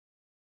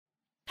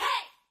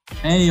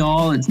Hey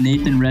y'all, it's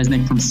Nathan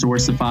Resnick from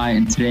Sourcify,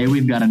 and today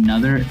we've got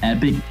another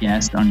epic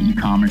guest on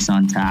E-commerce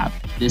on Tap.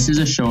 This is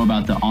a show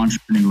about the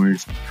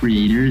entrepreneurs,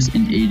 creators,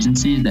 and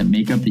agencies that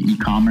make up the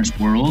e-commerce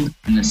world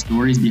and the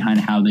stories behind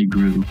how they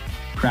grew.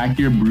 Crack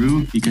your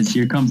brew because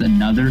here comes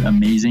another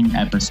amazing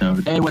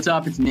episode. Hey, what's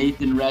up? It's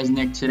Nathan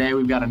Resnick. Today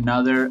we've got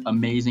another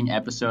amazing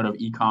episode of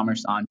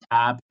E-commerce on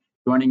Tap.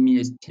 Joining me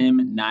is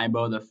Tim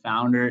Nybo, the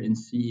founder and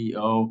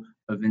CEO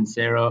of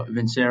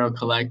Vincero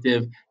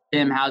Collective.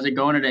 Tim, how's it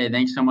going today?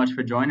 Thanks so much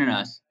for joining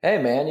us. Hey,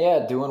 man.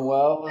 Yeah, doing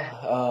well.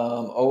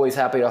 Always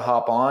happy to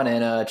hop on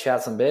and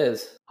chat some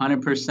biz.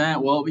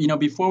 100%. Well,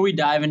 before we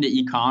dive into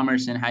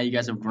e-commerce and how you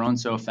guys have grown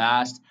so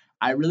fast,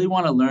 I really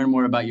want to learn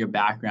more about your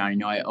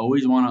background. I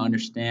always want to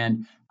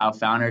understand how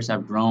founders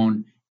have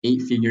grown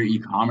 8-figure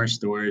e-commerce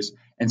stores.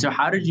 And so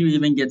how did you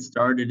even get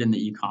started in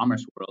the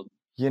e-commerce world?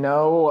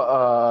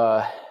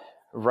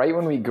 Right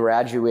when we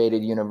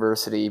graduated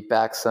university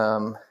back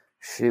 8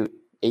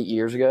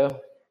 years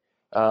ago,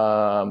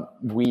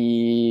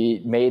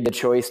 we made the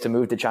choice to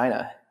move to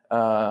China.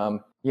 You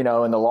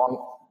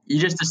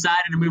just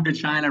decided to move to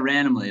China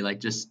randomly,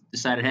 just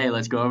decided, hey,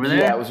 let's go over there?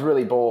 Yeah, it was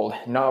really bold,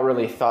 not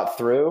really thought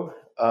through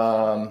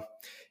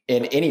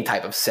in any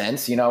type of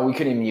sense. We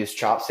couldn't even use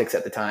chopsticks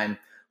at the time,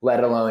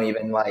 let alone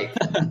even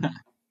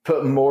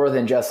put more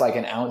than just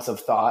an ounce of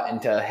thought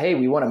into, hey,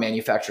 we want to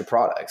manufacture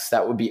products.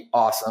 That would be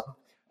awesome.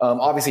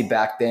 Obviously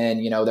back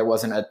then, there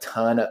wasn't a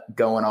ton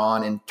going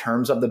on in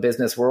terms of the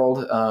business world.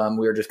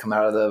 We were just coming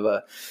out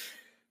of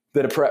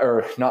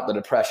not the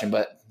depression,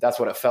 but that's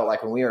what it felt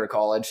like when we were in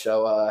college.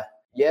 So,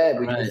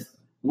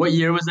 what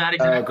year was that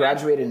exactly?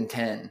 Graduated in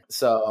 10.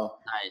 So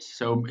nice.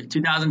 So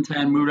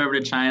 2010, moved over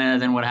to China.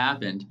 Then what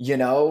happened? We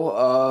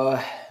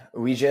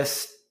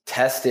just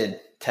tested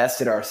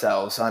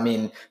ourselves.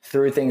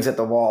 Threw things at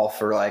the wall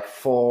for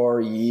 4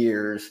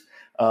 years.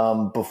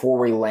 Before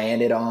we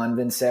landed on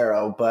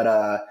Vincero, but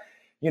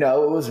it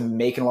was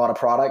making a lot of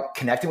product,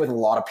 connecting with a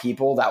lot of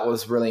people. That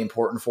was really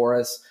important for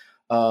us.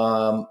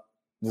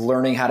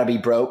 Learning how to be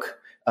broke,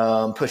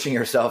 pushing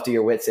yourself to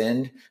your wit's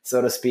end,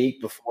 so to speak,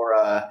 before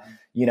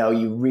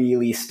you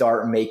really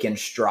start making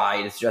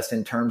strides, just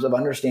in terms of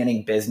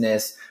understanding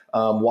business,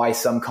 why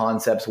some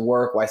concepts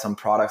work, why some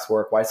products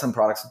work, why some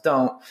products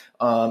don't,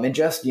 and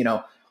just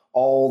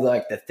all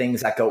the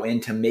things that go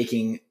into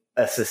making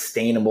a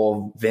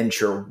sustainable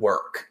venture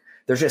work.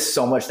 There's just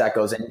so much that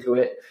goes into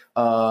it.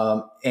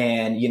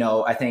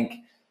 I think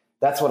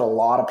that's what a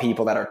lot of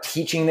people that are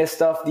teaching this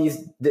stuff this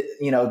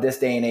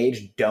day and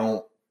age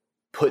don't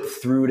put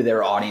through to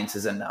their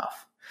audiences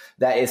enough.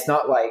 That it's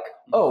not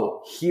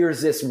oh,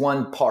 here's this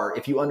one part.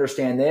 If you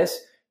understand this,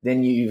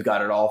 then you've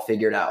got it all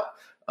figured out.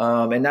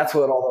 And that's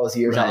what all those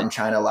years out in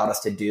China allowed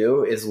us to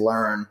do, is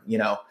learn,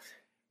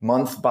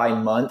 month by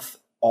month,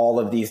 all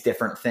of these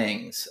different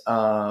things.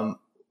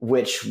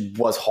 Which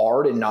was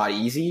hard and not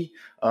easy.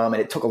 And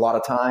it took a lot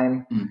of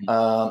time.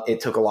 Mm-hmm.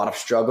 It took a lot of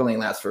struggling,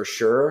 that's for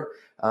sure.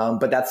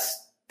 But that's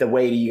the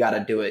way you got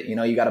to do it.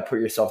 You got to put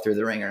yourself through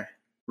the ringer.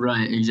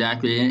 Right,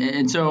 exactly.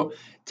 And so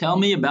tell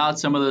me about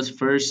some of those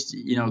first,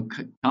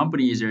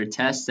 companies or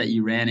tests that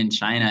you ran in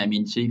China.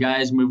 So you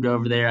guys moved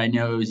over there. I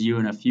know it was you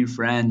and a few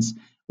friends.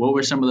 What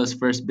were some of those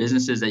first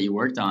businesses that you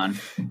worked on?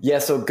 Yeah,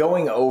 so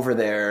going over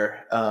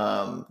there,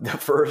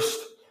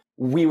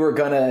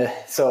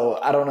 so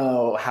I don't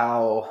know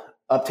how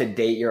up to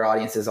date your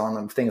audience is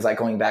on things like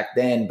going back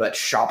then, but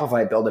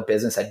Shopify Build a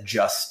Business had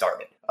just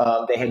started.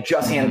 They had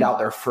just handed out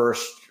their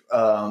first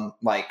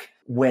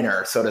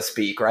winner, so to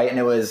speak, right? And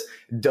it was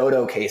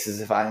Dodo Cases,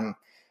 if I'm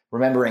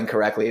remembering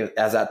correctly,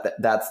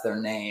 that's their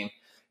name.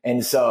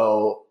 And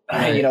so, the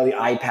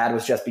iPad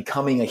was just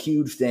becoming a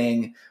huge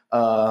thing.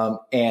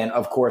 And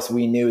of course,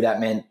 we knew that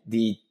meant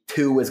the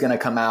 2 was going to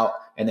come out.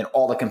 And then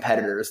all the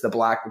competitors, the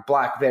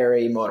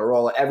BlackBerry,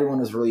 Motorola, everyone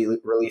was really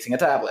releasing a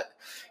tablet.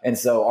 And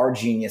so our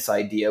genius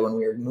idea when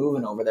we were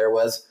moving over there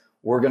was,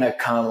 we're going to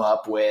come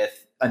up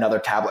with another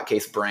tablet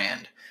case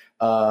brand.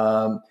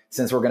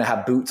 Since we're going to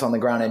have boots on the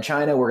ground in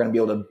China, we're going to be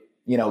able to,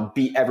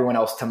 beat everyone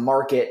else to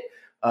market.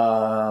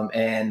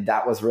 And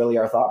that was really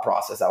our thought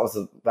process.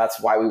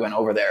 That's why we went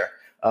over there.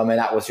 And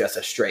that was just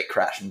a straight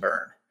crash and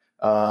burn.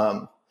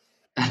 What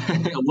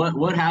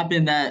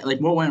happened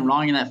what went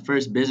wrong in that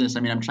first business?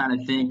 I'm trying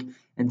to think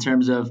in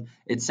terms of,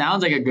 it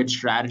sounds like a good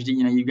strategy.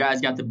 You guys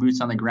got the boots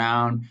on the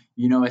ground.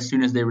 As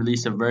soon as they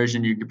release a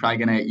version, you're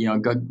probably going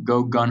to,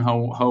 go gun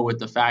ho with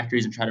the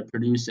factories and try to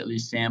produce at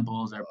least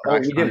samples or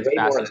production as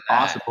fast as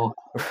possible.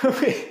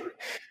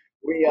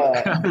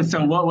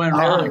 So what went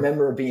wrong? I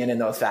remember being in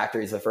those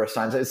factories the first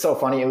time. So it's so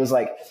funny. It was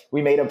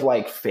we made up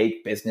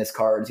fake business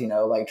cards,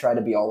 try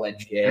to be all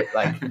legit,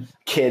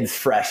 kids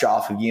fresh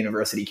off of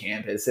university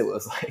campus. It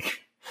was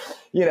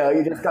you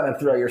just kind of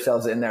throw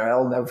yourselves in there.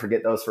 I'll never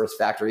forget those first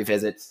factory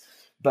visits.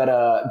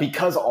 But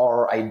because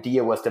our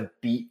idea was to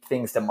beat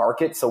things to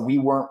market, so we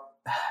weren't,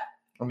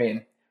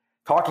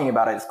 talking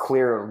about it is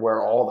clear where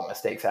all the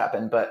mistakes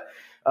happened. But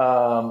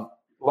long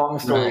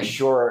story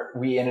short,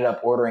 we ended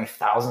up ordering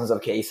thousands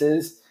of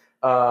cases.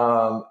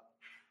 And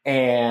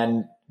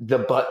the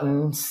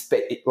buttons,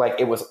 like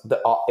it was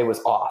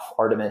off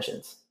our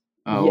dimensions.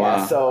 Oh, Yeah.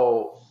 wow.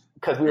 So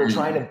because we were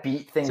trying to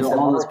beat things. So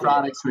all those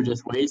products were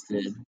just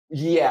wasted.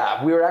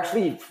 Yeah, we were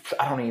actually,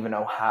 I don't even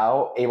know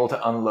how, able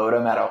to unload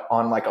them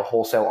on like a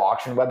wholesale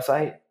auction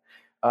website,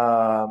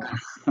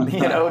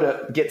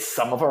 to get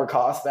some of our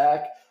costs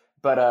back.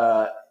 But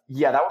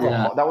yeah,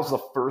 that was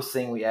the first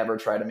thing we ever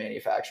tried to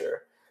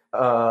manufacture.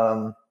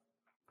 And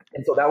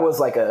so that was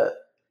like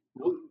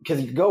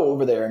because you go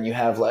over there and you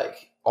have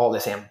like all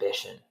this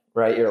ambition,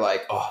 right? You're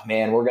like, oh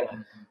man, we're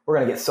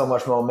gonna get so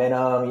much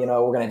momentum.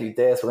 We're gonna do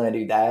this, we're gonna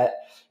do that.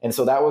 And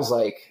so that was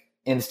like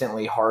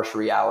instantly harsh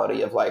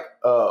reality of like,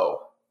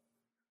 oh,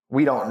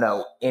 we don't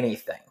know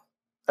anything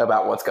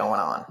about what's going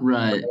on.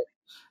 Right.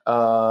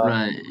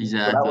 Right.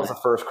 Exactly. So that was the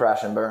first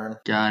crash and burn.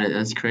 Got it.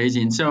 That's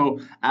crazy. And so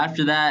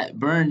after that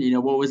burn,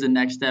 what was the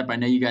next step? I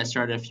know you guys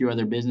started a few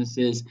other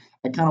businesses.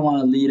 I kind of want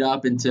to lead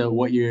up into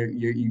what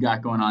you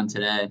got going on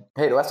today.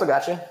 Hey, do I still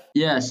got you?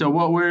 Yeah. So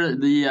what were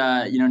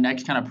the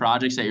next kind of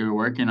projects that you were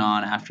working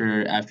on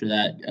after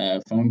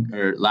that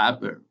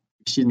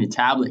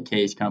tablet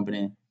case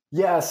company?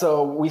 Yeah.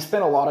 So we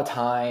spent a lot of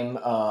time,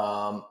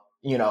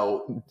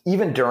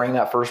 even during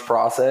that first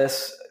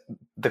process.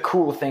 The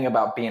cool thing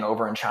about being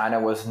over in China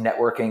was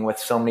networking with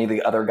so many of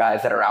the other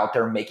guys that are out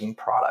there making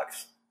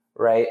products,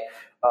 right?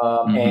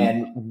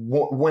 And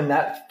when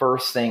that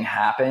first thing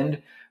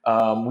happened,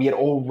 we had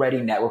already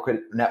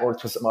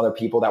networked with some other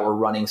people that were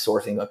running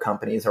sourcing of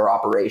companies or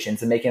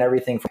operations and making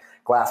everything from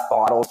glass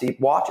bottles to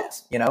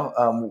watches.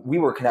 We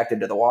were connected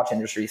to the watch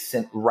industry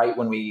since right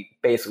when we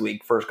basically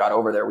first got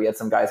over there. We had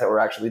some guys that were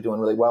actually doing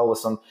really well with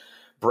some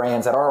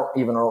brands that aren't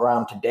even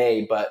around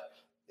today, but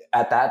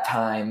at that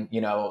time,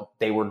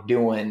 they were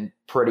doing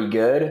pretty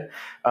good.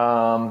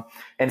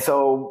 And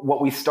so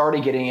what we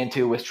started getting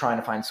into was trying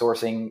to find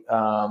sourcing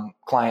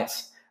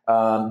clients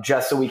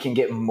just so we can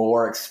get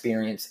more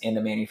experience in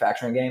the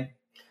manufacturing game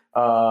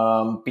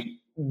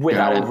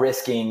without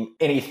risking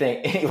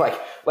anything, like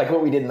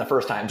what we did in the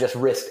first time, just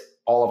risked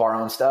all of our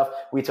own stuff.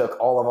 We took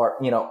all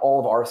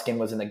of our skin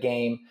was in the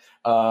game,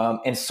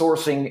 and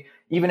sourcing,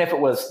 even if it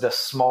was the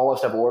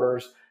smallest of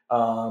orders,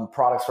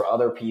 products for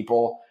other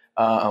people,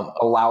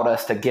 allowed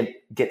us to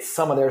get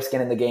some of their skin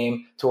in the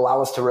game to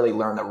allow us to really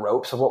learn the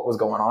ropes of what was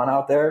going on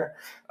out there.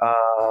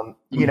 And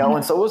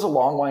so it was a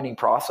long winding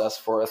process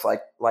for us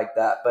like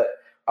that. But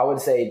I would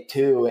say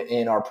too,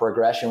 in our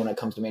progression, when it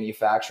comes to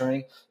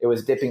manufacturing, it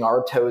was dipping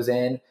our toes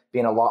in,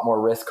 being a lot more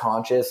risk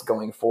conscious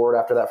going forward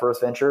after that first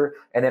venture.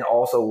 And then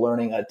also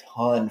learning a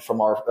ton from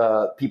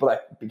our people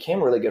that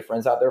became really good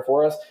friends out there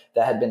for us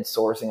that had been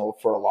sourcing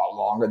for a lot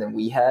longer than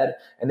we had.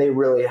 And they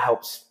really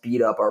helped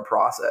speed up our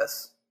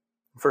process.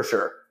 For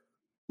sure.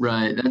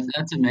 Right.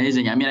 That's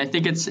amazing. I mean, I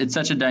think it's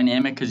such a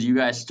dynamic because you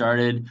guys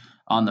started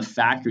on the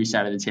factory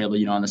side of the table,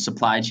 on the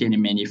supply chain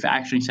and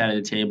manufacturing side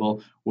of the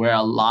table, where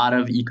a lot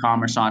of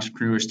e-commerce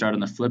entrepreneurs start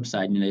on the flip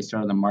side. They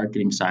start on the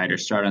marketing side or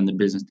start on the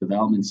business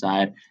development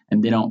side,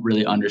 and they don't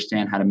really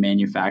understand how to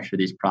manufacture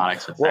these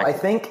products effectively. Well, I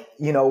think,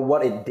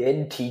 what it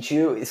did teach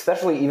you,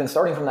 especially even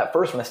starting from that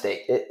first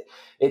mistake,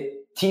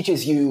 it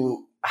teaches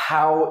you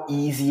how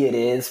easy it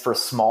is for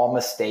small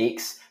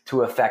mistakes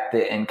to affect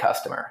the end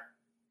customer.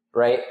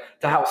 Right?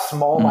 To how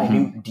small,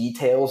 minute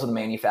details of the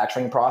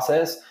manufacturing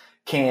process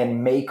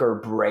can make or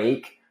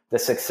break the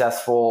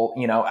successful,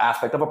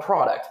 aspect of a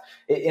product.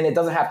 And it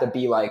doesn't have to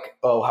be like,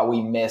 oh, how we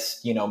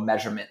miss,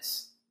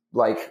 measurements,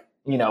 like,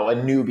 a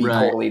newbie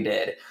totally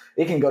did.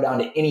 It can go down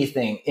to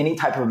anything, any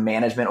type of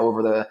management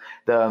over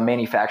the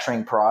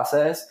manufacturing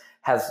process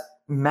has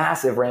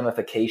massive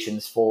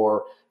ramifications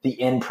for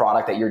the end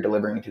product that you're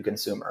delivering to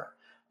consumer.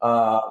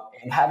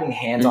 And having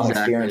hands-on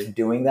experience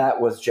doing that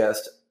was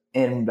just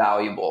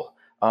invaluable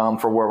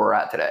for where we're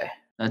at today.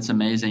 That's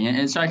amazing.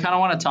 And so I kind of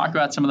want to talk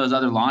about some of those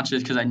other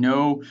launches because I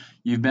know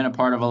you've been a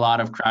part of a lot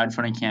of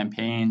crowdfunding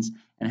campaigns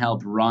and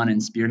helped run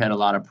and spearhead a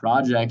lot of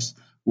projects.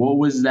 What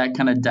was that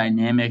kind of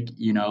dynamic,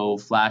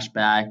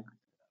 flashback,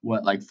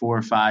 like 4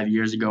 or 5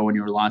 years ago when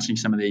you were launching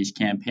some of these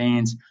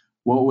campaigns?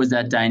 What was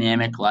that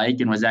dynamic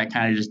like? And was that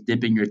kind of just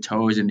dipping your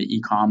toes into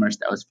e-commerce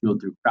that was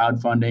fueled through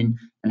crowdfunding?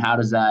 And how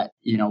does that,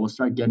 we'll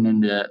start getting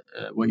into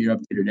what you're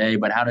up to today,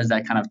 but how does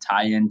that kind of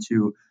tie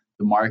into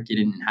the market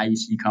and how you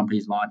see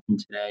companies launching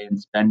today and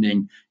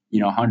spending,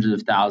 hundreds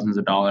of thousands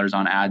of dollars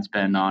on ad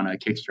spend on a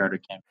Kickstarter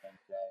campaign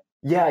today?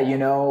 Yeah,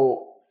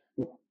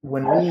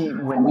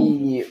 when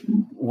we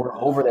were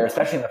over there,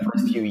 especially in the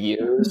first few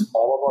years,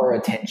 all of our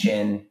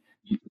attention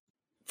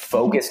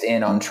focused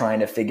in on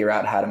trying to figure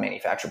out how to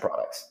manufacture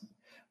products.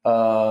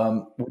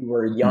 We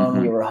were young,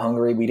 we were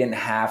hungry. We didn't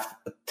have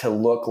to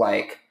look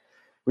like,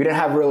 we didn't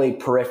have really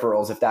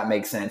peripherals, if that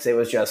makes sense. It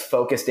was just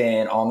focused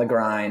in on the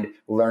grind,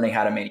 learning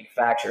how to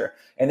manufacture.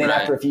 And then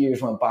after a few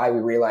years went by, we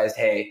realized,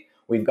 hey,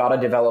 we've got to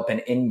develop an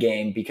end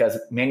game because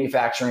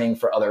manufacturing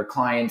for other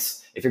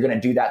clients, if you're going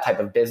to do that type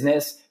of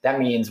business, that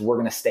means we're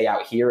going to stay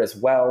out here as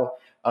well.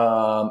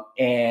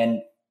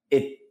 And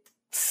it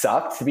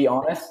sucked, to be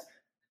honest.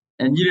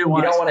 And you don't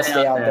want to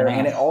stay out there.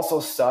 And it also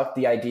sucked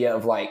the idea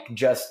of like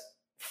just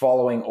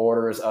following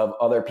orders of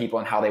other people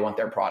and how they want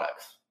their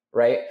products.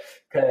 right?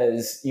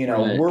 Because,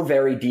 Right. we're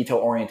very detail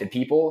oriented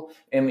people,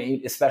 and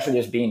especially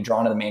just being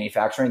drawn to the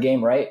manufacturing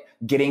game, right?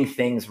 Getting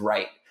things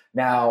right.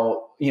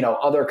 Now,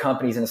 other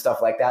companies and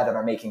stuff like that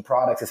are making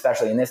products,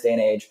 especially in this day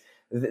and age,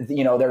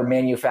 they're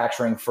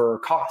manufacturing for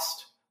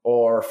cost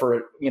or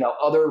for,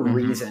 other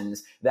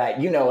reasons that,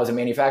 as a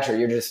manufacturer,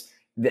 you're just,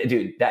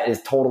 dude, that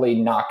is totally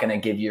not going to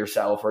give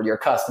yourself or your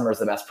customers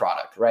the best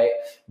product, right?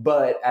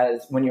 But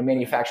as when you're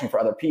manufacturing for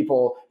other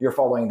people, you're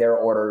following their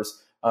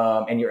orders,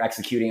 and you're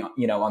executing,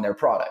 on their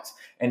products.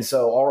 And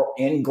so our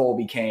end goal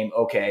became,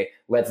 okay,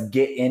 let's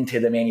get into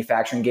the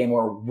manufacturing game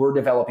where we're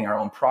developing our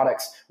own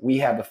products. We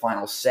have the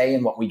final say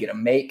in what we get to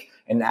make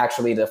and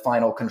actually the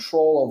final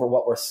control over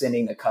what we're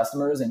sending to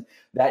customers. And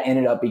that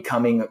ended up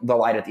becoming the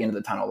light at the end of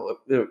the tunnel.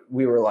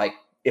 We were like,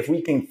 if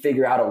we can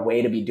figure out a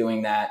way to be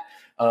doing that,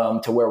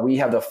 to where we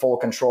have the full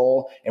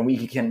control and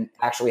we can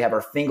actually have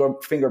our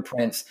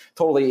fingerprints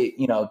totally,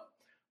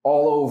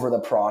 all over the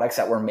products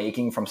that we're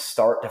making from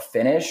start to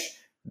finish,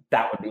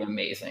 that would be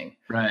amazing.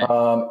 Right.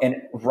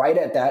 And right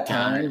at that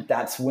time,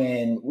 that's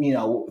when,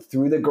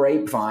 through the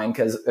grapevine,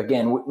 because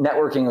again,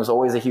 networking was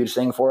always a huge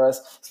thing for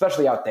us,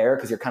 especially out there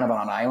because you're kind of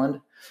on an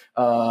island.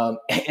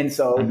 And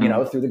so,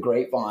 through the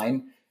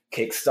grapevine,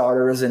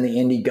 Kickstarters and the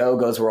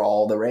Indiegogos were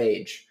all the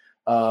rage.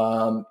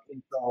 So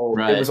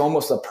It was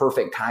almost a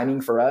perfect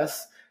timing for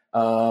us,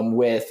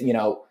 with,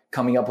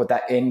 coming up with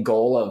that end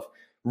goal of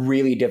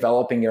really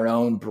developing your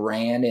own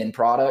brand and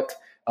product,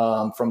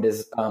 from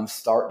this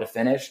start to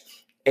finish,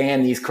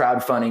 and these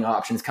crowdfunding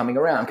options coming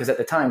around. Because at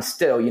the time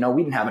still, we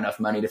didn't have enough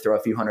money to throw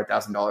a few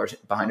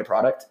 $100,000 behind a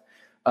product.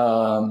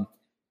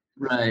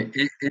 Right.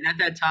 And at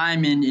that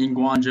time in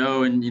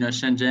Guangzhou and,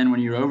 Shenzhen, when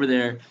you were over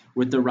there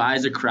with the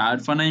rise of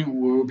crowdfunding,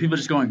 were people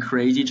just going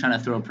crazy trying to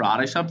throw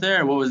products up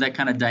there? Or what was that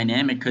kind of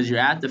dynamic? Because you're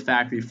at the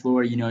factory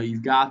floor,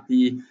 you've got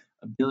the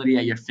ability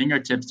at your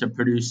fingertips to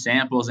produce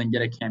samples and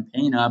get a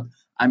campaign up.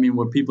 I mean,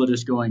 were people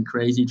just going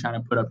crazy trying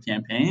to put up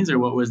campaigns, or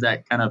what was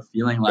that kind of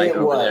feeling like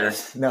over there?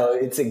 No,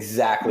 it's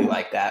exactly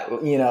like that.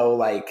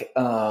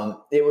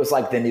 It was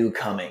like the new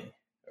coming,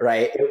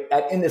 right?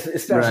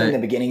 Especially in the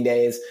beginning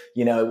days,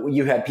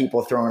 you had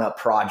people throwing up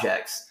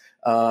projects,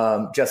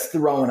 just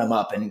throwing them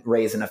up and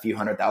raising a few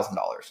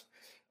 $100,000.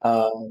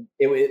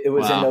 It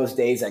was in those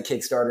days that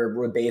Kickstarter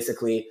would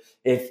basically,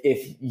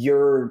 if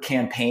your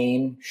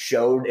campaign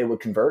showed it would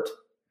convert,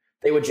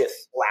 they would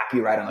just slap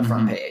you right on the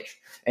front page.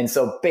 And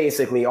so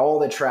basically all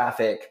the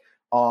traffic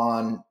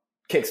on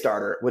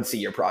Kickstarter would see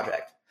your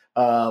project,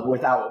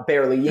 without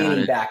barely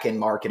any back end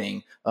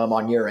marketing,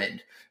 on your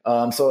end.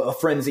 So a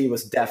frenzy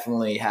was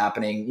definitely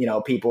happening.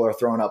 People are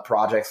throwing up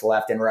projects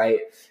left and right.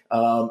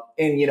 And,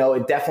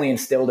 it definitely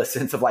instilled a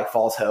sense of like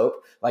false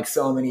hope. Like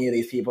so many of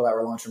these people that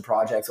were launching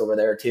projects over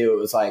there too, it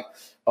was like,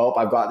 oh,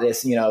 I've got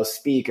this,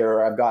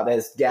 speaker, I've got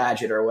this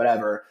gadget or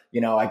whatever,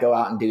 I go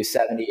out and do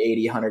 70,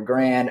 80, 100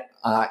 grand.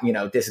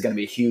 This is going to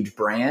be a huge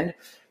brand.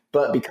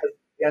 But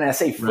and I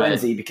say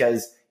frenzy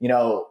because,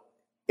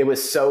 it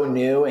was so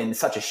new and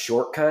such a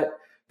shortcut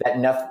that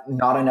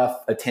not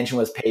enough attention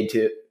was paid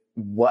to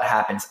what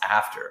happens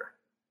after,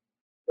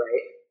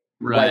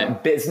 right?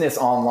 Like business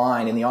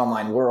online in the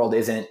online world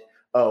isn't,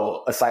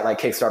 a site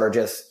like Kickstarter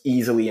just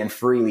easily and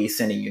freely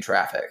sending you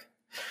traffic.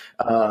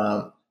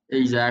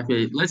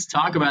 Exactly. Let's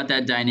talk about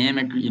that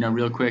dynamic,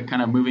 real quick,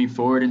 kind of moving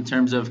forward in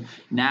terms of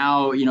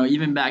now,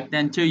 even back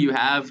then too, you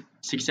have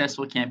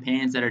successful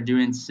campaigns that are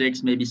doing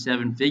 6, maybe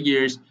 7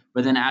 figures,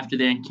 but then after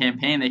their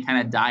campaign, they kind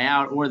of die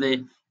out, or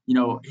they,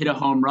 hit a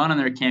home run on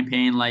their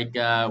campaign. Like,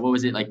 what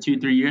was it, like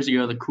 2-3 years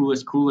ago, the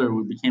Coolest Cooler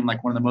became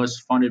like one of the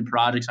most funded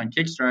projects on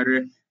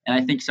Kickstarter. And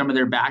I think some of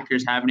their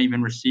backers haven't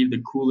even received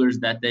the coolers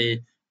that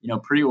they,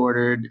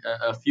 pre-ordered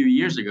a few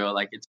years ago.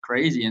 Like, it's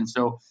crazy. And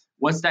so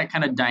what's that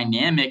kind of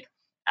dynamic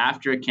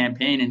after a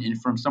campaign,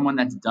 and from someone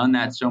that's done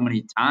that so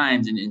many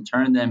times and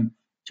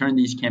turn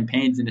these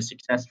campaigns into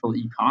successful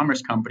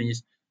e-commerce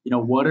companies,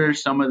 what are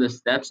some of the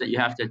steps that you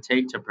have to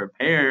take to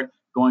prepare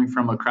going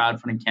from a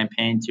crowdfunding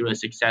campaign to a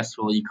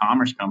successful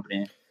e-commerce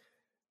company?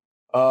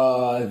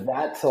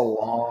 That's a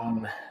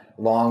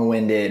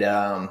long-winded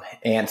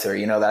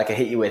answer, that I could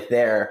hit you with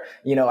there.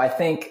 I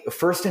think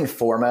first and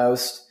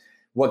foremost,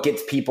 what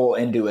gets people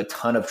into a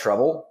ton of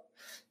trouble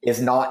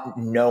is not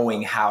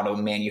knowing how to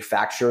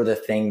manufacture the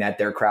thing that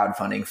they're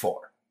crowdfunding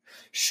for.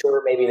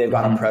 Sure, maybe they've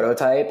got a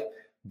prototype,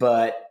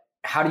 but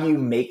how do you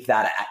make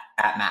that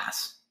at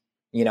mass,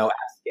 at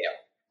scale,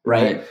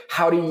 right?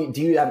 How do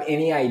you have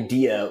any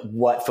idea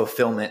what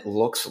fulfillment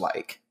looks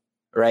like,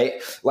 right?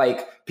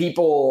 Like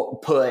people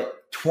put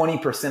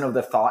 20% of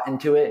the thought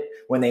into it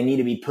when they need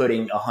to be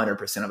putting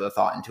 100% of the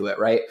thought into it,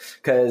 right?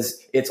 Because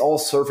it's all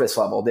surface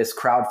level, this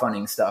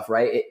crowdfunding stuff,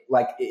 right?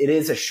 It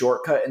is a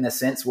shortcut in the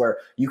sense where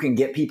you can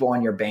get people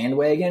on your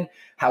bandwagon.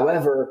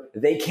 However,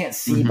 they can't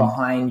see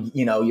behind,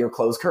 your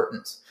closed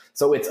curtains.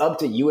 So it's up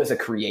to you as a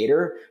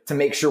creator to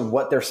make sure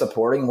what they're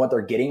supporting, what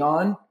they're getting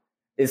on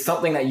is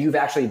something that you've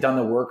actually done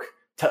the work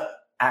to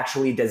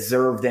actually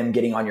deserve them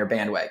getting on your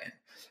bandwagon.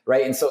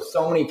 right? And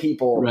so many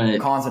people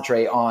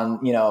concentrate on,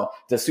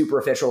 the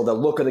superficial, the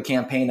look of the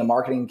campaign, the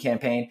marketing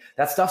campaign.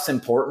 That stuff's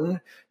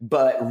important,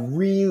 but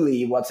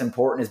really what's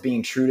important is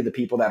being true to the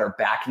people that are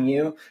backing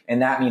you.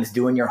 And that means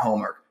doing your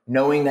homework,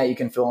 knowing that you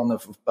can fill in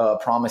the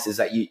promises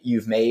that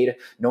you've made,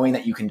 knowing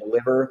that you can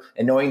deliver,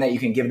 and knowing that you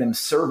can give them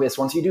service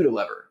once you do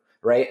deliver,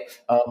 right?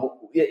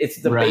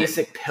 It's the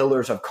basic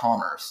pillars of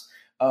commerce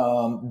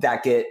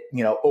that get,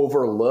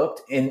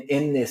 overlooked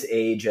in this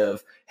age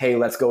of, hey,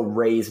 let's go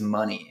raise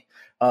money.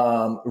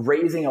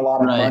 Raising a lot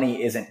of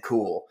money isn't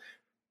cool.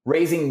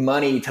 Raising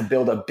money to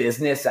build a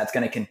business that's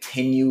going to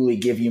continually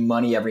give you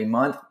money every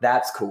month,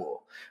 that's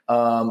cool.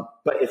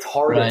 But it's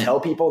hard to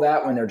tell people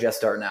that when they're just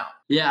starting out.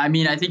 Yeah, I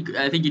mean, I think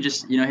you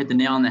just hit the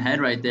nail on the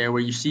head right there,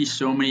 where you see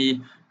so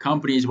many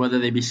companies, whether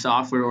they be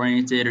software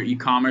oriented or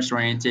e-commerce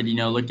oriented.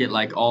 Look at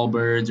like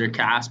Allbirds or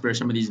Casper,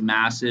 some of these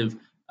massive,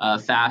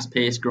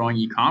 fast-paced growing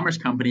e-commerce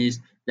companies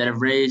that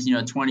have raised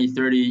 20,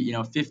 30,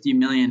 $50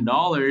 million,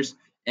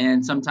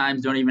 and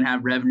sometimes don't even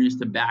have revenues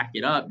to back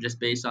it up just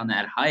based on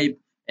that hype.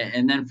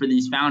 And then for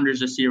these founders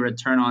to see a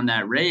return on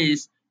that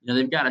raise,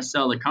 they've got to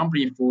sell the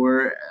company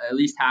for at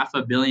least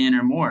 $500 million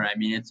or more. I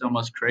mean, it's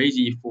almost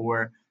crazy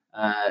for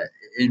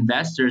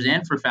investors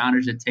and for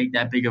founders to take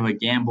that big of a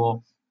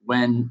gamble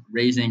when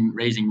raising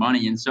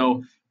money. And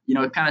so,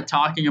 kind of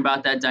talking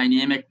about that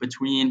dynamic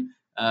between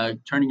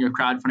turning your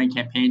crowdfunding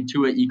campaign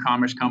to an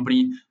e-commerce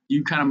company, do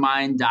you kind of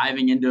mind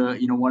diving into,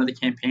 one of the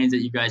campaigns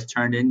that you guys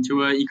turned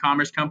into an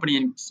e-commerce company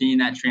and seeing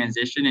that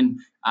transition,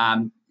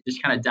 and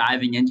just kind of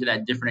diving into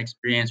that different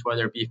experience,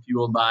 whether it be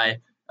fueled by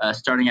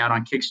starting out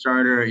on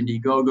Kickstarter,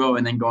 Indiegogo,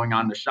 and then going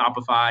on to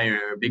Shopify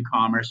or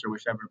BigCommerce or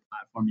whichever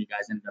platform you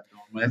guys ended up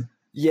going with?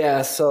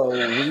 Yeah, so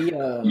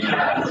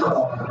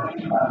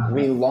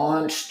we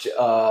launched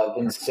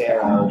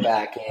Vincero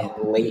back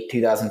in late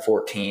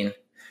 2014,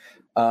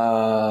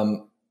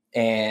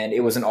 and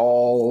it was an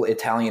all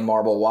Italian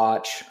marble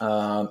watch.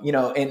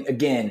 And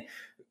again,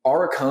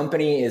 our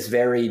company is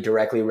very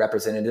directly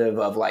representative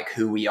of like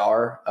who we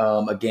are.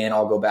 Again,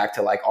 I'll go back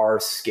to like our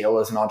skill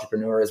as an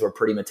entrepreneur is we're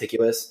pretty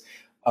meticulous.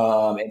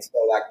 And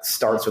so that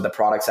starts with the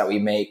products that we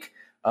make.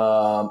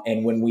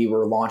 And when we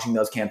were launching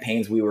those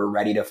campaigns, we were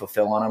ready to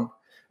fulfill on them.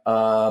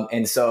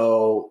 And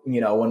so,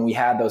 when we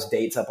had those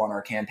dates up on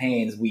our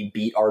campaigns, we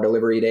beat our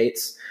delivery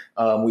dates.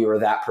 We were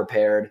that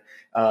prepared.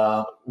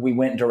 We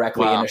went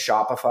directly into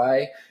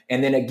Shopify.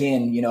 And then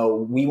again,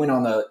 we went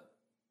on the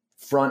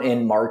front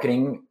end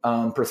marketing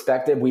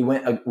perspective. We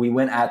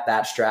went at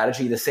that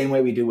strategy the same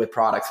way we do with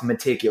products,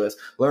 meticulous,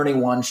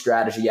 learning one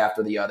strategy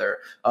after the other,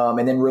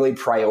 and then really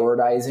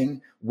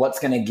prioritizing what's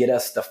going to get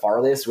us the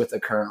farthest with the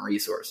current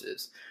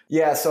resources.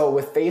 Yeah. So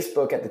with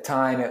Facebook at the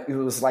time, it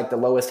was like the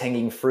lowest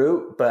hanging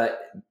fruit,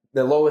 but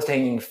the lowest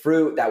hanging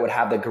fruit that would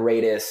have the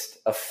greatest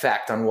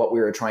effect on what we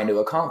were trying to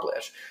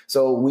accomplish.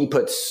 So we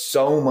put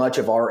so much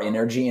of our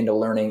energy into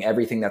learning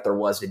everything that there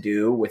was to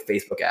do with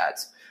Facebook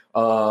ads.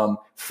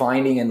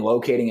 Finding and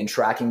locating and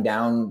tracking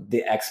down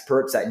the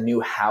experts that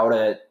knew how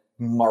to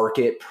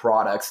market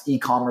products,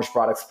 e-commerce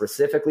products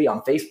specifically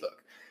on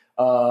Facebook.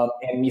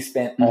 And we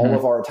spent all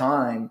of our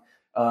time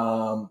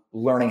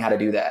learning how to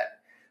do that.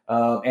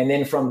 And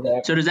then from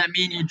there. So does that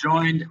mean you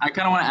joined? I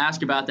kind of want to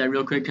ask about that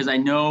real quick, because I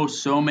know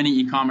so many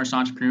e-commerce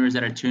entrepreneurs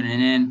that are tuning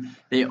in.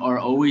 They are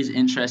always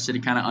interested to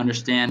kind of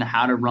understand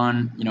how to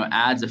run,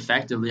 ads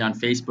effectively on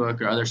Facebook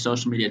or other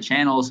social media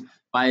channels.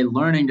 By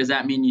learning, does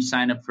that mean you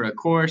signed up for a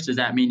course? Does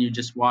that mean you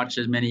just watched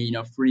as many,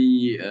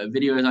 free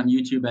videos on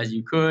YouTube as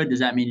you could? Does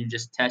that mean you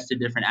just tested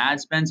different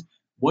ad spends?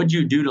 What'd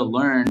you do to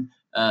learn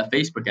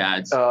Facebook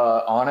ads?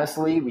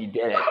 Honestly, we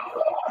did it.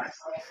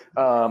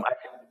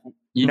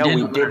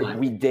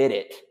 We did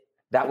it.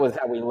 That was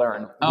how we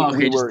learned.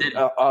 We were,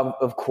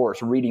 of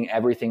course, reading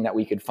everything that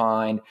we could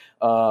find.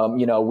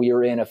 We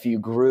were in a few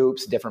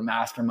groups, different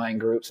mastermind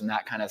groups and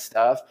that kind of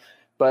stuff.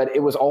 But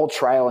it was all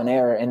trial and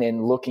error. And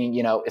then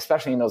looking,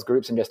 especially in those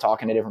groups and just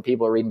talking to different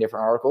people or reading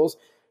different articles,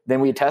 then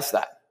we test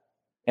that.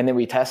 And then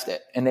we test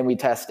it. And then we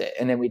test it.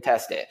 And then we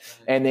test it.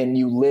 And then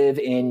you live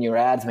in your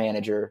ads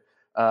manager,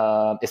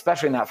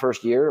 especially in that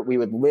first year, we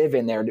would live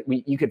in there.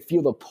 You could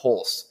feel the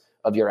pulse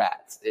of your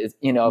ads, if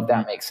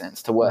that makes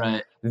sense, to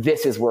what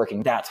this is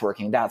working, that's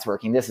working, that's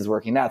working, this is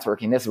working, that's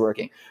working, this is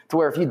working. To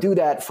where if you do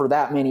that for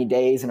that many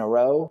days in a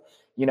row,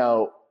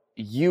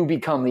 you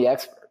become the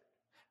expert.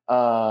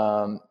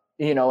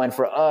 And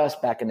for us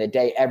back in the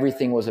day,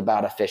 everything was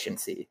about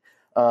efficiency.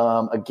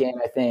 Again,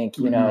 I think,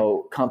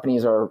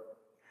 companies are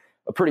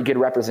a pretty good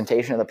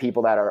representation of the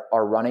people that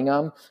are running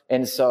them.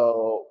 And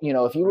so,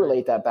 if you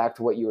relate that back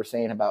to what you were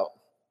saying about,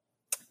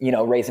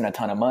 raising a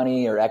ton of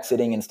money or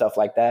exiting and stuff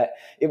like that,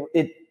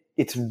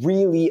 it's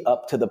really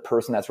up to the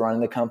person that's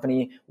running the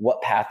company,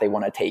 what path they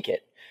want to take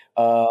it.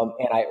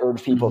 And I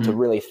urge people to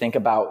really think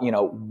about,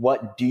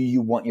 what do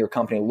you want your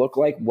company to look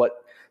like? What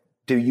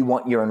do you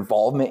want your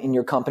involvement in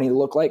your company to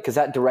look like? Because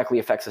that directly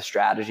affects the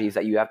strategies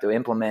that you have to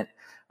implement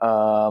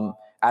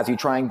as you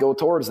try and go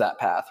towards that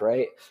path,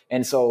 right?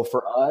 And so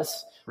for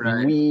us,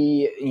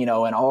 we,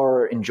 and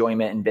our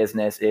enjoyment in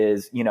business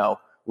is,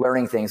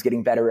 learning things,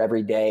 getting better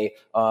every day,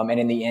 and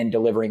in the end,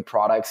 delivering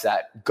products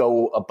that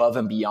go above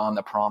and beyond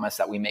the promise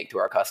that we make to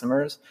our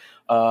customers.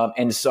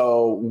 And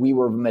so we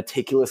were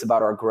meticulous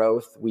about our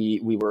growth.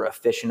 We were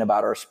efficient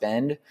about our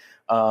spend,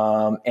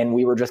 and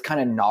we were just kind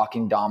of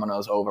knocking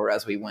dominoes over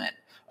as we went.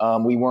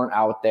 We weren't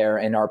out there,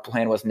 and our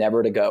plan was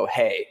never to go,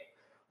 hey,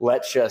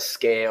 let's just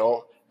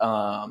scale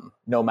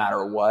no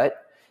matter what.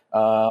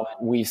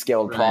 We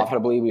scaled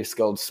profitably, we've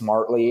scaled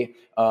smartly.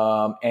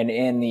 And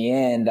in the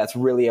end, that's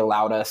really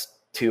allowed us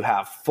to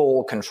have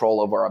full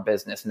control over our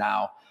business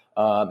now,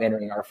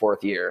 entering our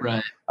 4th year.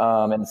 Right.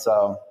 And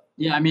so,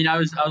 yeah, I mean, I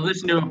was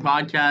listening to a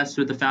podcast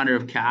with the founder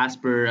of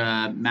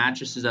Casper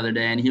Mattresses the other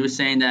day, and he was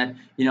saying that,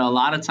 a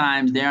lot of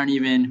times they aren't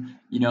even,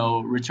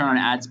 return on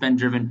ad spend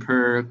driven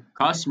per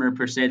customer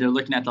per se. They're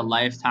looking at the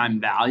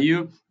lifetime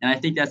value. And I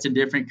think that's a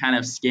different kind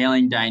of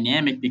scaling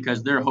dynamic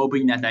because they're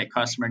hoping that that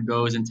customer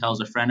goes and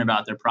tells a friend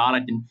about their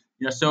product. And,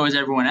 so is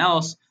everyone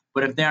else.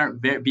 But if they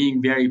aren't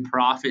being very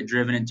profit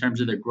driven in terms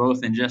of their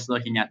growth and just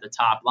looking at the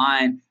top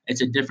line,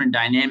 it's a different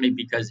dynamic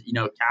because,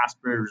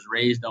 Casper's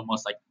raised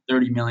almost like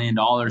 $30 million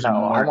or more.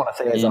 I want to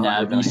say it's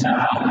 $100 million.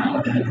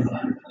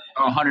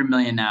 Oh, $100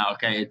 million now.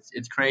 Okay.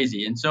 It's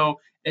crazy. And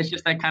so it's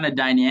just that kind of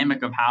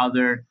dynamic of how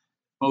they're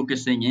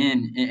focusing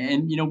in.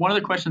 And one of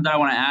the questions that I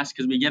want to ask,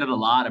 because we get it a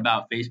lot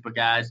about Facebook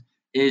ads,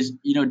 is, do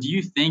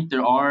you think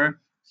there are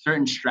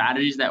certain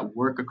strategies that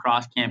work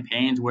across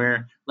campaigns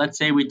where, let's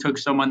say we took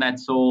someone that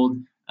sold,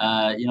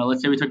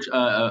 let's say we took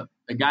a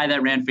guy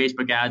that ran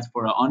Facebook ads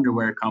for an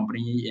underwear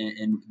company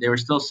and they were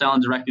still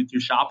selling directly through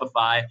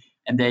Shopify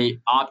and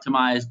they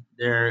optimized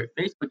their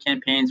Facebook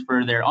campaigns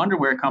for their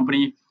underwear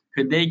company.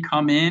 Could they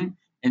come in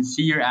and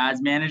see your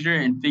ads manager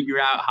and figure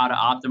out how to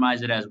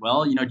optimize it as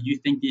well? Do you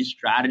think these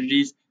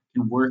strategies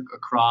can work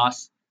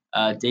across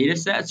data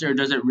sets, or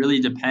does it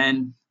really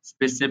depend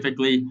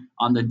specifically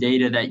on the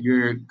data that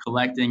you're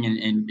collecting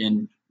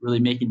and really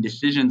making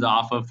decisions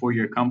off of for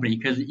your company?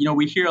 Because,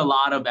 we hear a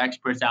lot of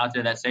experts out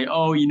there that say,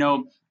 oh,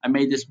 I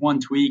made this one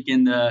tweak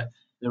and the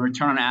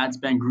return on ad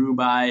spend grew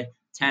by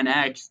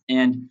 10x.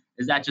 And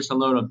is that just a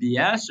load of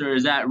BS, or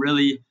is that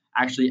really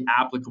actually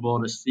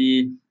applicable to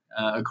see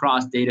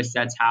across data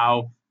sets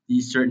how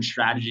these certain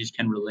strategies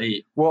can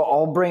relate? Well,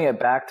 I'll bring it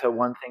back to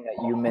one thing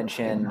that you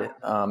mentioned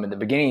in the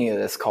beginning of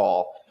this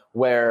call,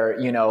 where,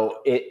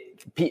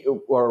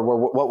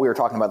 what we were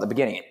talking about at the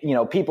beginning,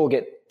 people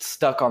get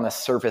stuck on the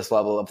surface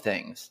level of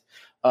things.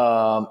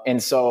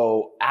 And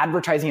so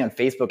advertising on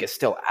Facebook is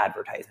still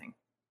advertising,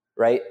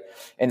 right?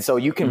 And so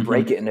you can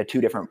break it into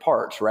 2 different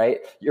parts,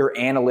 right? Your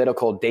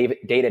analytical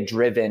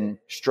data-driven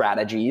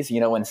strategies,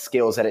 and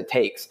skills that it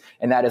takes.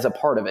 And that is a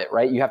part of it,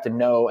 right? You have to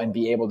know and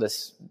be able to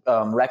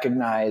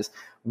recognize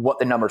what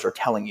the numbers are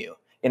telling you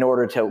in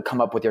order to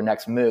come up with your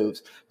next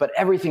moves. But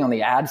everything on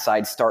the ad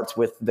side starts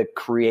with the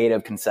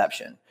creative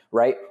conception,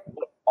 right?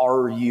 What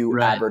are you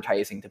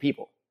advertising to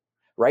people,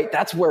 right?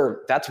 That's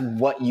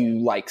what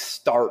you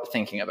start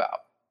thinking about.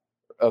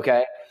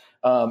 Okay.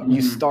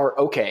 You start,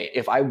 okay,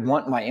 if I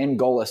want my end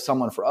goal as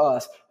someone for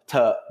us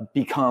to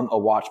become a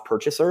watch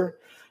purchaser,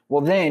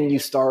 well, then you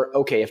start,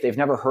 okay, if they've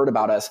never heard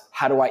about us,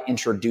 how do I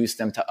introduce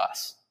them to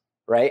us?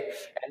 Right.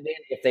 And then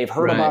if they've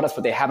heard about us,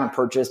 but they haven't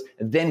purchased,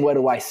 then what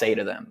do I say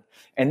to them?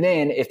 And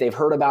then if they've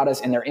heard about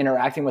us and they're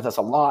interacting with us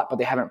a lot, but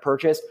they haven't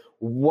purchased,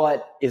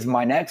 what is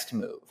my next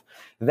move?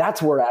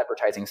 That's where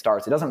advertising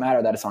starts. It doesn't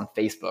matter that it's on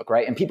Facebook,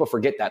 right? And people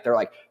forget that. They're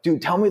like,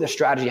 dude, tell me the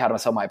strategy how to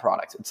sell my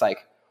products. It's like,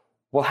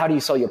 well, how do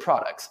you sell your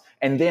products?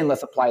 And then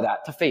let's apply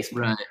that to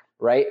Facebook,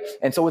 right?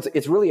 And so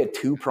it's really a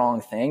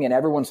 2-pronged thing, and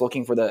everyone's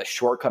looking for the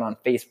shortcut on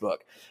Facebook.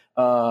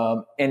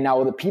 And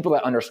now the people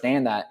that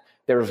understand that,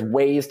 there's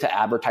ways to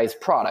advertise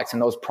products,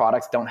 and those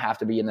products don't have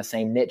to be in the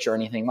same niche or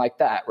anything like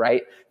that,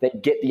 right? They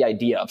get the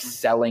idea of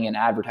selling and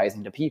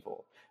advertising to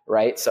people,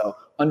 right? So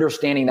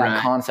understanding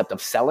that concept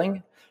of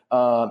selling,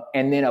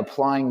 and then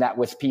applying that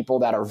with people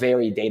that are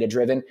very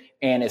data-driven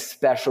and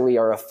especially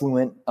are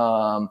affluent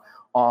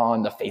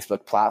on the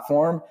Facebook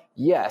platform.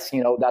 Yes,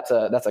 that's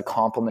a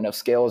complement of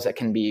skills that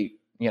can be,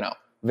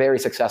 very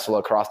successful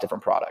across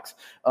different products.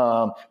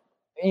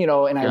 And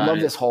I love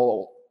this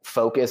whole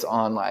focus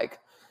on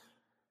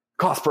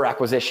cost per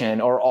acquisition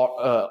or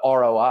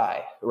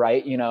ROI,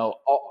 right?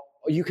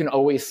 You can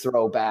always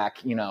throw back,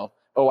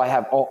 I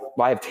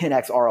have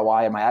 10x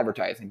ROI in my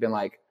advertising. Been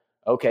like,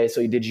 okay,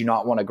 so did you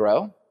not want to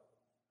grow?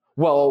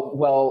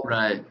 Well,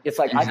 it's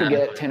like I could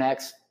get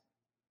 10x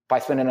by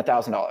spending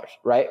 $1,000,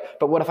 right?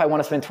 But what if I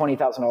want to spend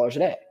 $20,000 a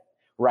day,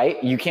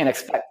 right? You can't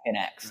expect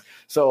 10x.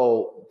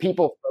 So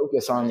people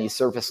focus on these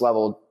surface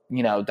level,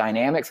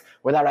 dynamics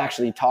without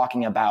actually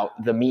talking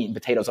about the meat and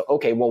potatoes of,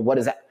 okay, well, what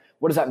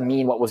does that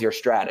mean? What was your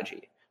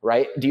strategy,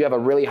 right? Do you have a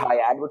really high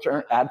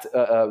return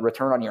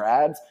on your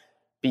ads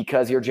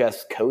because you're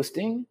just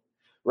coasting,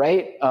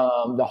 right?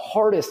 The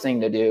hardest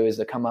thing to do is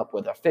to come up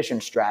with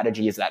efficient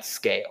strategies that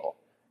scale,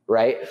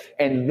 right?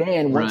 And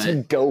then once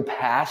you go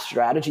past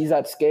strategies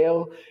at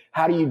scale,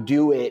 how do you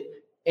do it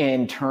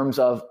in terms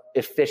of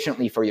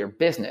efficiently for your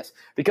business?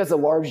 Because the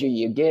larger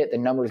you get, the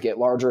numbers get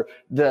larger,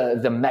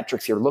 the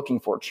metrics you're looking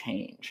for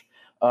change.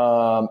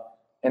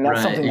 And that's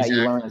Right, something that you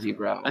learn exactly. as you I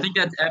grow. think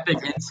that's epic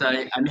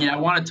insight. I mean, I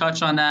want to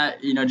touch on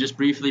that, just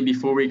briefly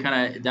before we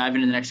kind of dive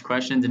into the next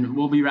questions, and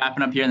we'll be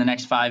wrapping up here in the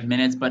next 5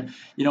 minutes. But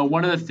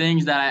one of the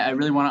things that I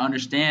really want to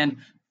understand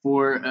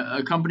for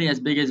a company as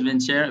big as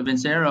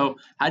Vincero,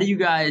 how do you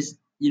guys,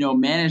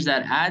 manage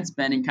that ad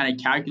spend and kind of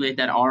calculate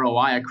that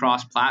ROI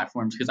across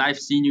platforms? Because I've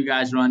seen you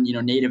guys run,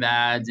 native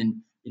ads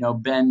and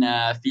been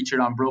featured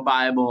on Bro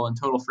Bible and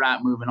Total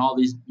Frat Move and all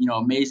these,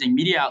 amazing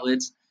media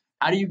outlets.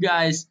 How do you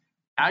guys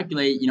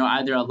calculate,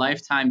 either a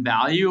lifetime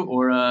value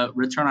or a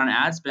return on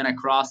ad spend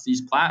across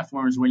these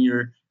platforms when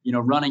you're,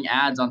 running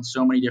ads on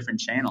so many different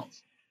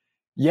channels?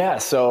 Yeah,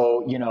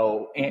 so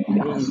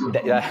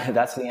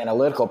that's the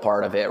analytical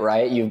part of it,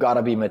 right? You've got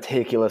to be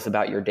meticulous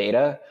about your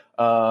data.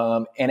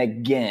 And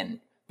again,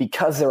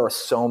 because there are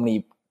so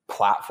many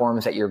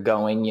platforms that you're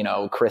going,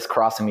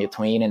 crisscrossing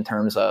between in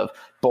terms of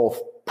both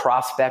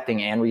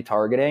prospecting and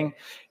retargeting,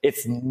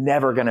 it's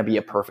never going to be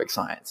a perfect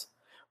science,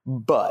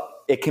 but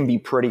it can be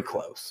pretty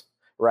close,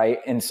 right?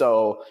 And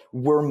so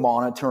we're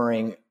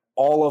monitoring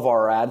all of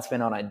our ad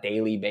spend on a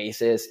daily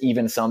basis,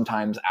 even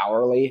sometimes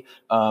hourly,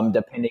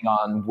 depending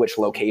on which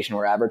location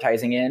we're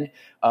advertising in.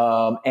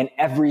 And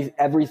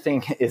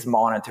everything is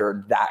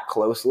monitored that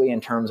closely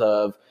in terms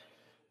of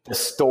the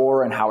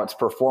store and how it's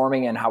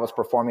performing and how it's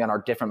performing on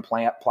our different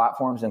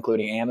platforms,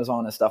 including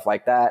Amazon and stuff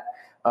like that.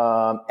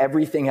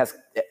 Everything has,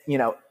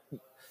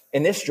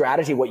 in this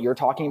strategy, what you're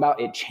talking about,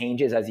 it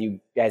changes as you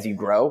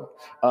grow.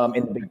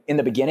 In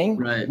the beginning,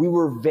 Right. we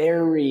were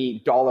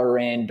very dollar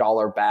in,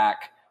 dollar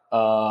back,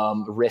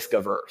 risk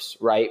averse,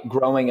 right?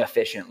 Growing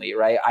efficiently,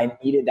 right? I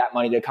needed that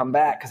money to come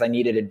back because I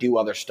needed to do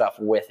other stuff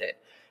with it.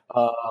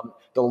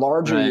 The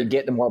larger you Right.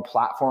 get, the more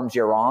platforms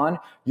you're on.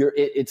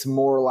 It's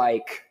more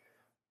like,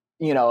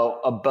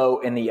 a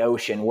boat in the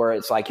ocean where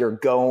it's like you're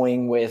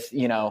going with,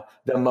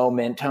 the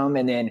momentum,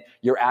 and then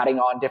you're adding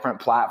on different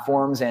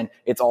platforms and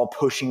it's all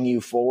pushing you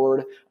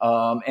forward.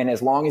 And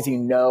as long as you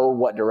know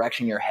what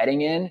direction you're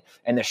heading in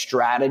and the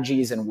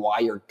strategies and why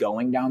you're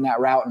going down that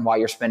route and why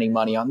you're spending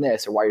money on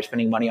this or why you're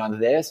spending money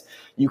on this,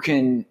 you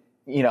can,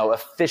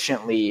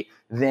 efficiently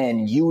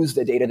then use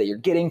the data that you're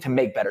getting to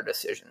make better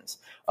decisions.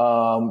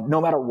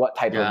 No matter what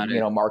type of,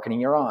 marketing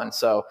you're on.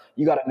 So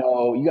you got to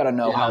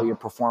know how you're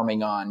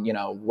performing on,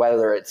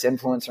 whether it's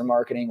influencer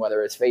marketing,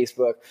 whether it's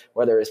Facebook,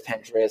 whether it's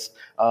Pinterest,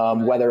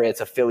 whether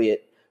it's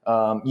affiliate.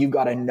 You've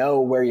got to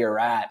know where you're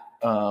at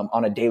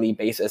on a daily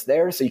basis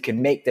there, so you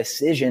can make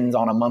decisions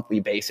on a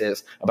monthly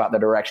basis about the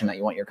direction that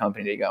you want your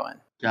company to go in.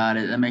 Got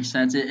it. That makes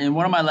sense. And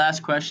one of my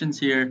last questions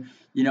here,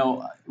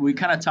 we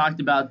kind of talked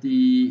about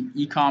the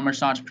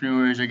e-commerce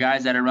entrepreneurs or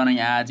guys that are running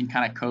ads and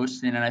kind of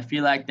coasting. And I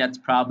feel like that's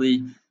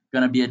probably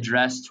going to be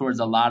addressed towards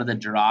a lot of the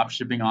drop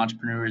shipping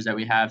entrepreneurs that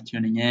we have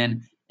tuning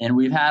in. And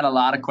we've had a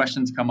lot of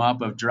questions come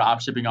up of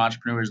drop shipping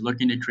entrepreneurs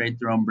looking to create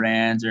their own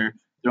brands or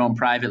their own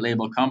private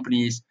label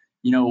companies.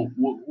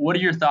 What are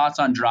your thoughts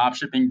on drop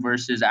shipping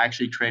versus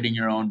actually creating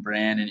your own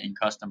brand and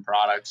custom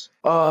products?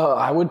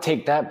 I would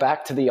take that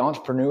back to the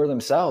entrepreneur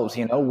themselves.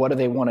 What do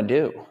they want to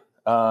do?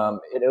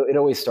 It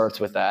always starts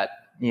with that,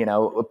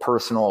 a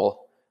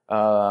personal,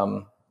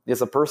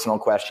 it's a personal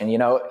question,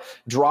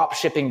 drop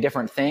shipping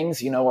different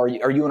things, are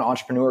you an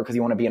entrepreneur because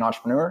you want to be an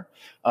entrepreneur?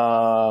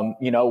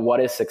 What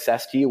is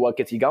success to you? What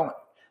gets you going?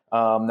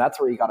 That's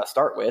where you got to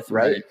start with,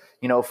 right?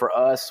 For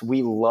us,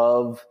 we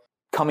love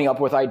coming up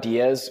with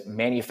ideas,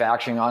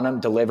 manufacturing on them,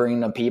 delivering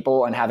them to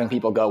people, and having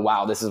people go,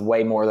 wow, this is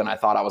way more than I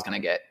thought I was going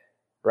to get.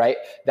 Right?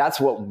 That's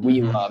what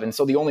we love. And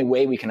so the only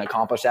way we can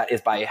accomplish that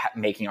is by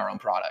making our own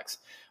products.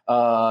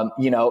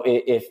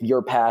 If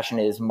your passion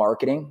is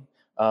marketing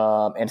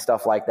and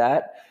stuff like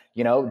that,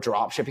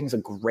 drop shipping is a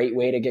great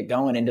way to get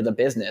going into the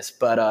business.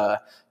 But,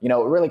 it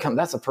really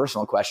that's a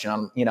personal question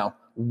on,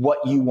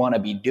 what you want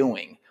to be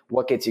doing.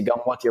 What gets you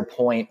going? What's your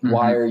point?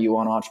 Why are you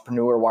an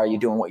entrepreneur? Why are you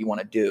doing what you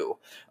want to do?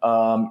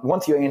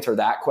 Once you answer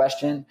that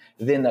question,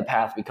 then the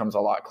path becomes a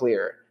lot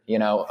clearer.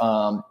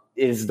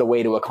 Is the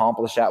way to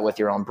accomplish that with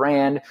your own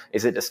brand?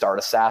 Is it to start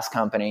a SaaS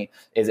company?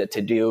 Is it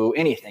to do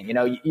anything?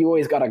 You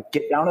always got to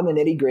get down to the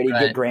nitty gritty,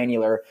 get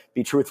granular,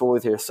 be truthful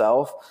with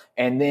yourself,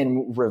 and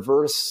then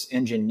reverse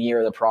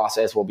engineer the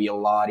process will be a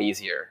lot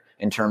easier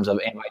in terms of,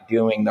 am I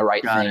doing the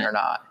right thing or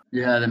not?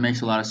 Yeah, that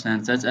makes a lot of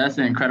sense. That's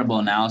an incredible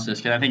analysis,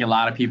 because I think a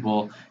lot of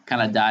people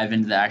kind of dive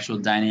into the actual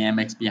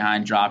dynamics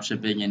behind drop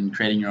shipping and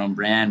creating your own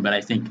brand. But I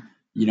think,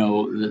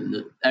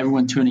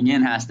 everyone tuning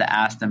in has to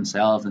ask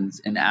themselves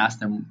and ask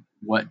them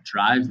what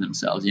drives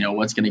themselves,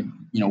 what's going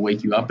to,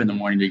 wake you up in the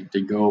morning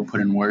to go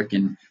put in work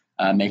and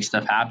make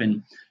stuff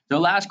happen. The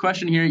last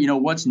question here,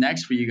 what's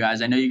next for you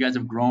guys? I know you guys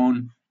have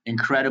grown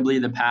incredibly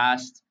the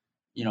past,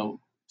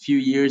 few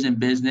years in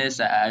business.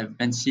 I've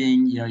been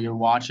seeing, your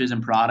watches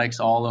and products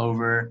all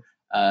over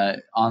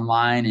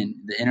online and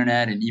the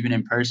internet, and even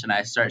in person.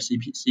 I start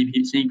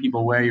seeing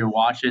people wear your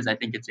watches. I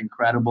think it's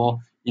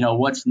incredible.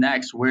 What's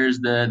next? Where's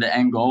the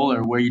end goal,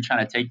 or where are you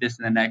trying to take this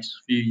in the next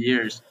few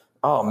years?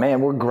 Oh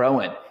man, we're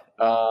growing.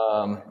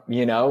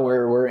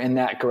 We're in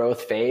that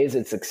growth phase.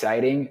 It's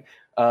exciting.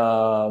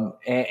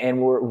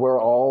 And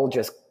we're all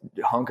just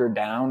hunkered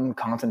down,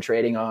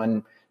 concentrating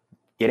on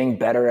getting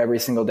better every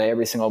single day,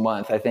 every single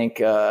month. I think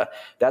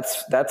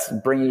that's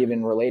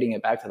even relating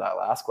it back to that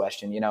last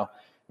question,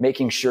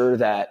 making sure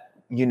that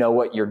you know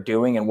what you're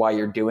doing and why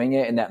you're doing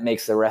it. And that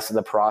makes the rest of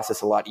the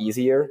process a lot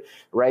easier,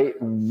 right?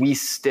 We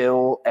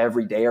still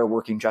every day are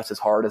working just as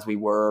hard as we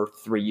were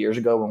 3 years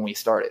ago when we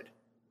started,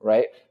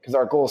 right? Because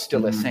our goal is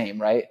still the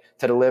same, right?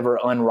 To deliver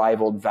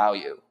unrivaled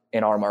value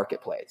in our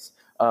marketplace,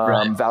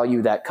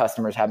 value that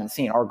customers haven't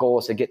seen. Our goal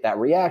is to get that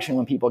reaction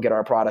when people get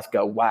our products,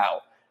 go,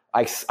 wow,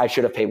 I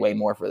should have paid way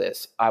more for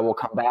this. I will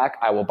come back.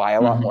 I will buy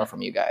a lot more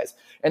from you guys.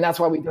 And that's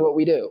why we do what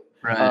we do.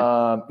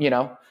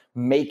 Right.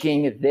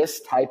 Making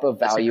this type of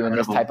value and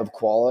this type of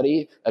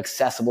quality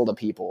accessible to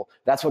people.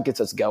 That's what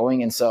gets us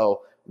going. And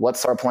so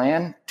what's our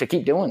plan? To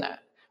keep doing that.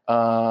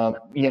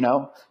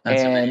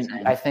 That's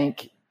amazing. I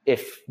think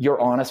if you're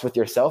honest with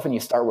yourself and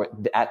you start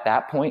at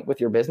that point with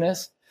your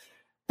business,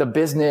 the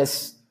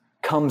business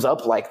comes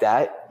up like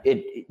that.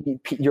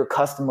 Your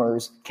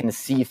customers can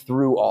see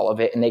through all of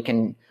it, and they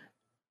can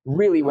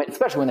really,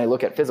 especially when they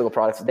look at physical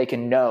products, they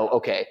can know,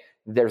 okay,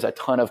 there's a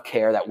ton of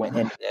care that went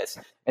into this.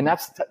 And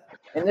that's,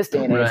 in this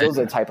day and age, those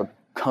are the type of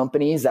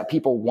companies that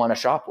people want to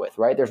shop with,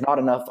 right? There's not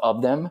enough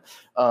of them,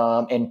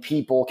 and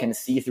people can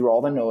see through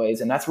all the noise.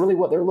 And that's really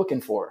what they're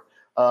looking for,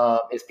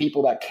 is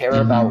people that care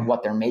about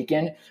what they're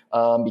making,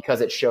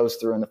 because it shows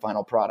through in the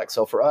final product.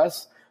 So for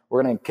us,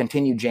 we're going to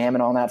continue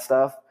jamming on that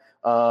stuff,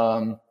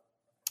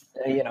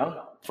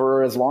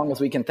 for as long as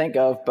we can think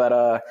of.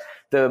 But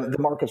the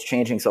market's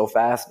changing so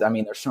fast. I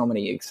mean, there's so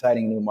many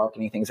exciting new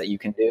marketing things that you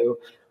can do.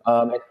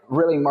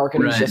 Really,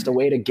 marketing is just a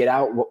way to get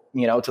out,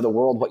 to the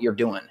world what you're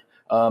doing.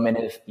 And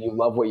if you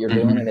love what you're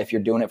doing, and if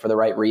you're doing it for the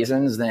right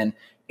reasons, then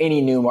any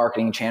new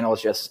marketing channel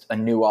is just a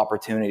new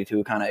opportunity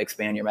to kind of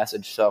expand your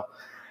message. So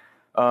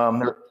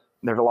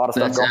there's a lot of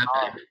stuff going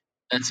on.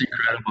 That's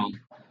incredible.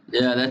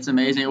 Yeah, that's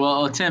amazing.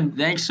 Well, Tim,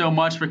 thanks so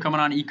much for coming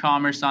on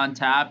E-commerce on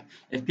Tap.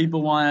 If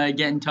people want to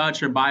get in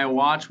touch or buy a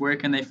watch, where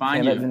can they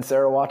find you? Tim at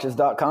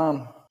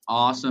vincerawatches.com.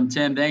 Awesome,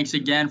 Tim. Thanks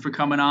again for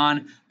coming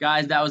on.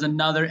 Guys, that was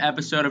another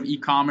episode of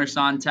E-commerce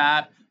on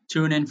Tap.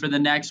 Tune in for the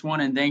next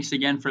one, and thanks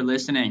again for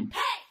listening.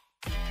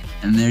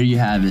 And there you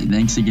have it.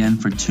 Thanks again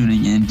for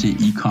tuning in to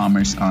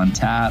E-commerce on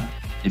Tap.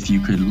 If you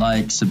could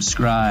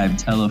subscribe,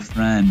 tell a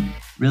friend,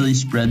 really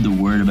spread the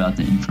word about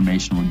the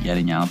information we're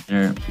getting out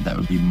there, that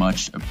would be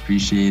much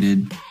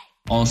appreciated.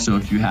 Also,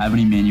 if you have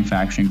any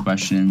manufacturing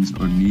questions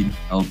or need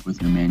help with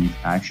your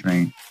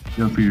manufacturing,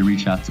 feel free to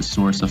reach out to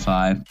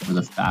Sourcify. We're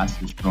the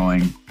fastest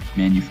growing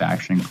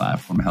manufacturing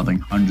platform, helping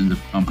hundreds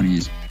of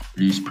companies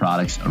produce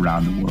products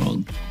around the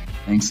world.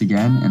 Thanks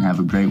again, and have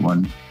a great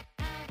one.